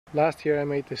Last year I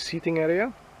made the seating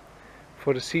area.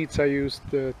 For the seats I used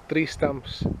the tree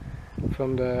stumps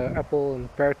from the apple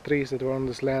and pear trees that were on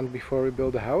this land before we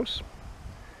built the house.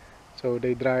 So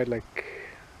they dried like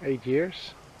 8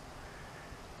 years.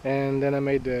 And then I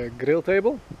made the grill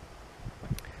table.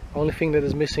 Only thing that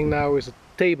is missing now is a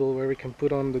table where we can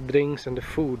put on the drinks and the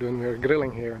food when we're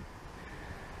grilling here.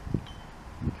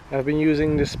 I've been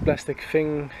using this plastic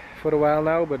thing for a while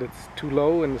now, but it's too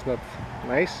low and it's not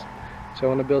nice. So I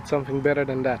want to build something better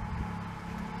than that.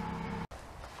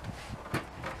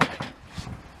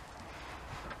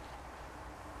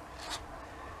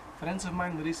 Friends of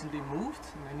mine recently moved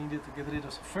and I needed to get rid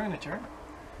of some furniture.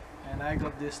 And I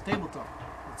got this tabletop.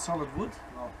 It's solid wood,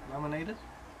 well, laminated.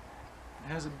 It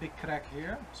has a big crack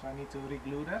here, so I need to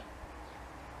re-glue that.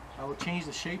 I will change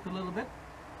the shape a little bit.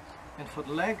 And for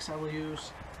the legs I will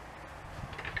use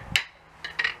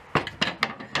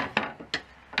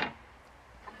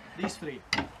these three.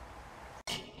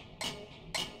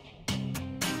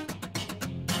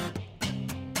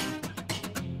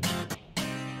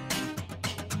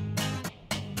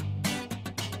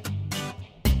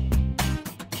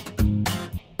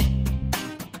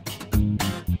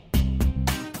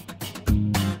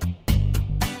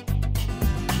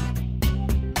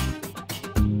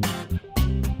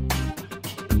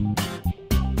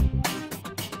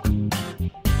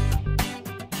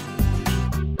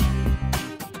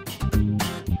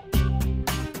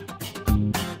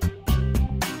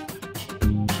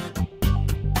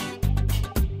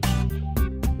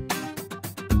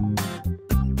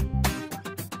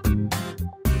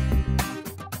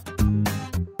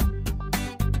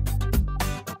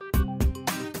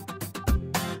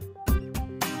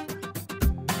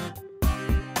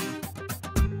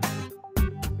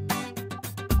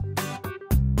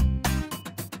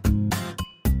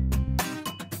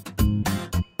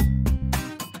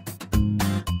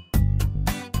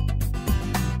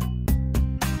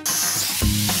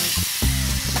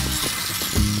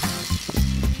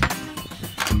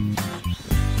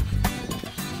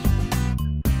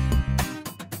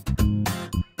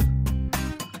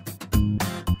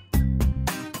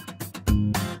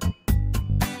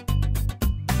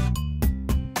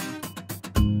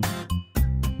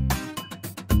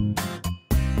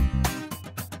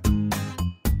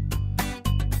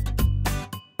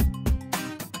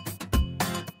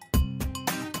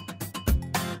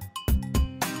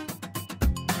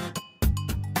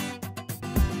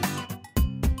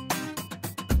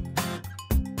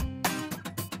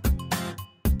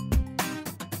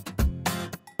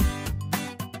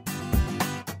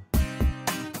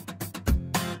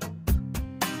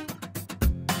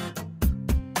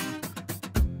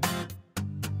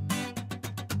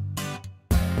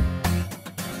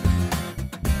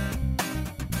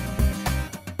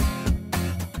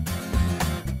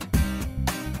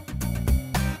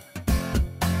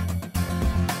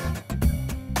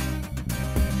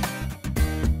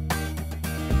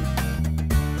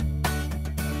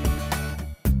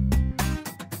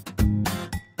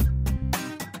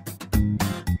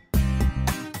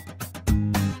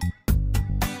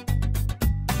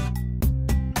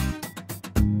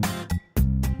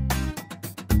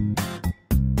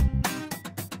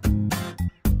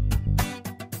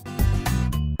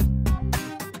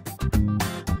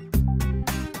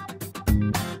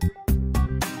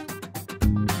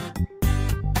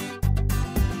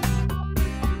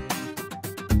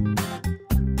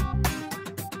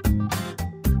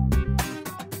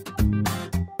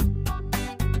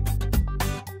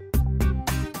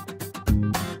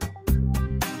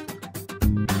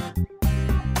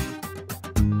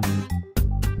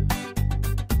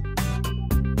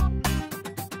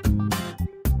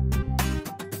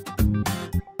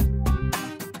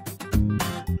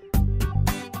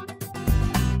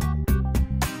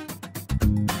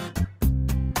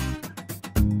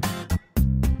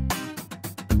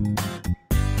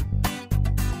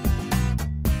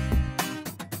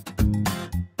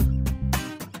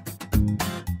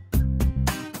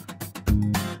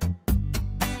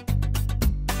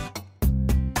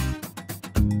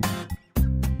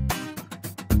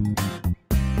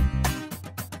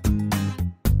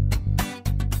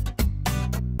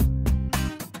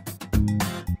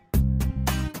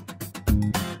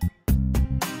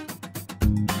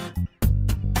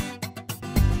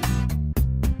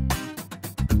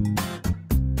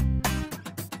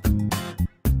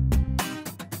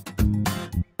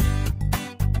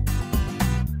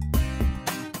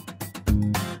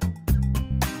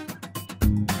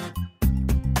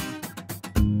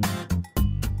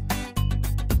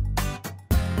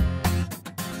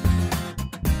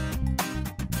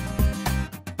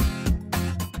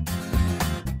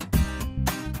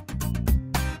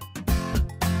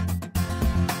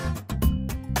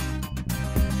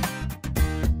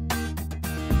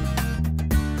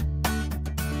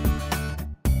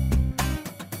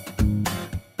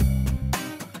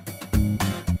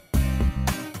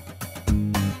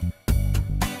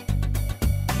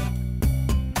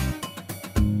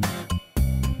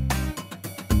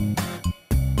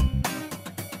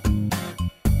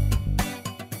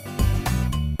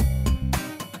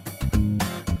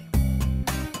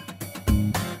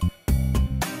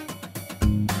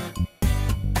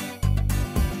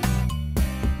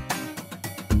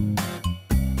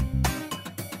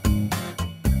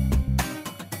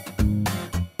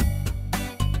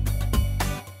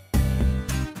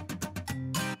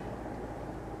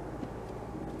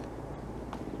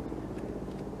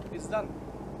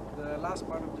 last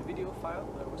part of the video file,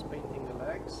 I was painting the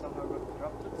legs, somehow got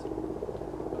corrupted.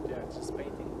 But yeah, it's just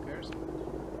painting, who cares?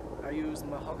 I used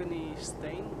mahogany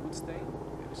stain, wood stain.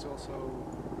 It is also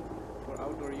for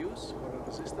outdoor use, for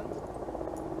resistant.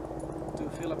 To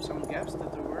fill up some gaps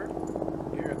that there were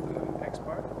here at the X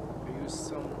part, I used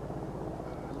some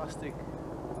elastic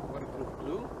waterproof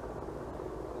glue.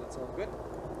 So that's all good.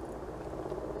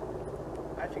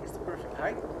 I think it's the perfect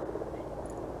height.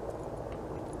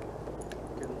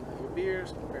 You can have your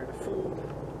beers, prepare the food,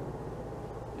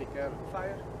 take care of the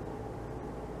fire.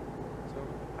 So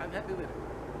I'm happy with it.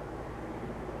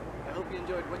 I hope you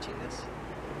enjoyed watching this.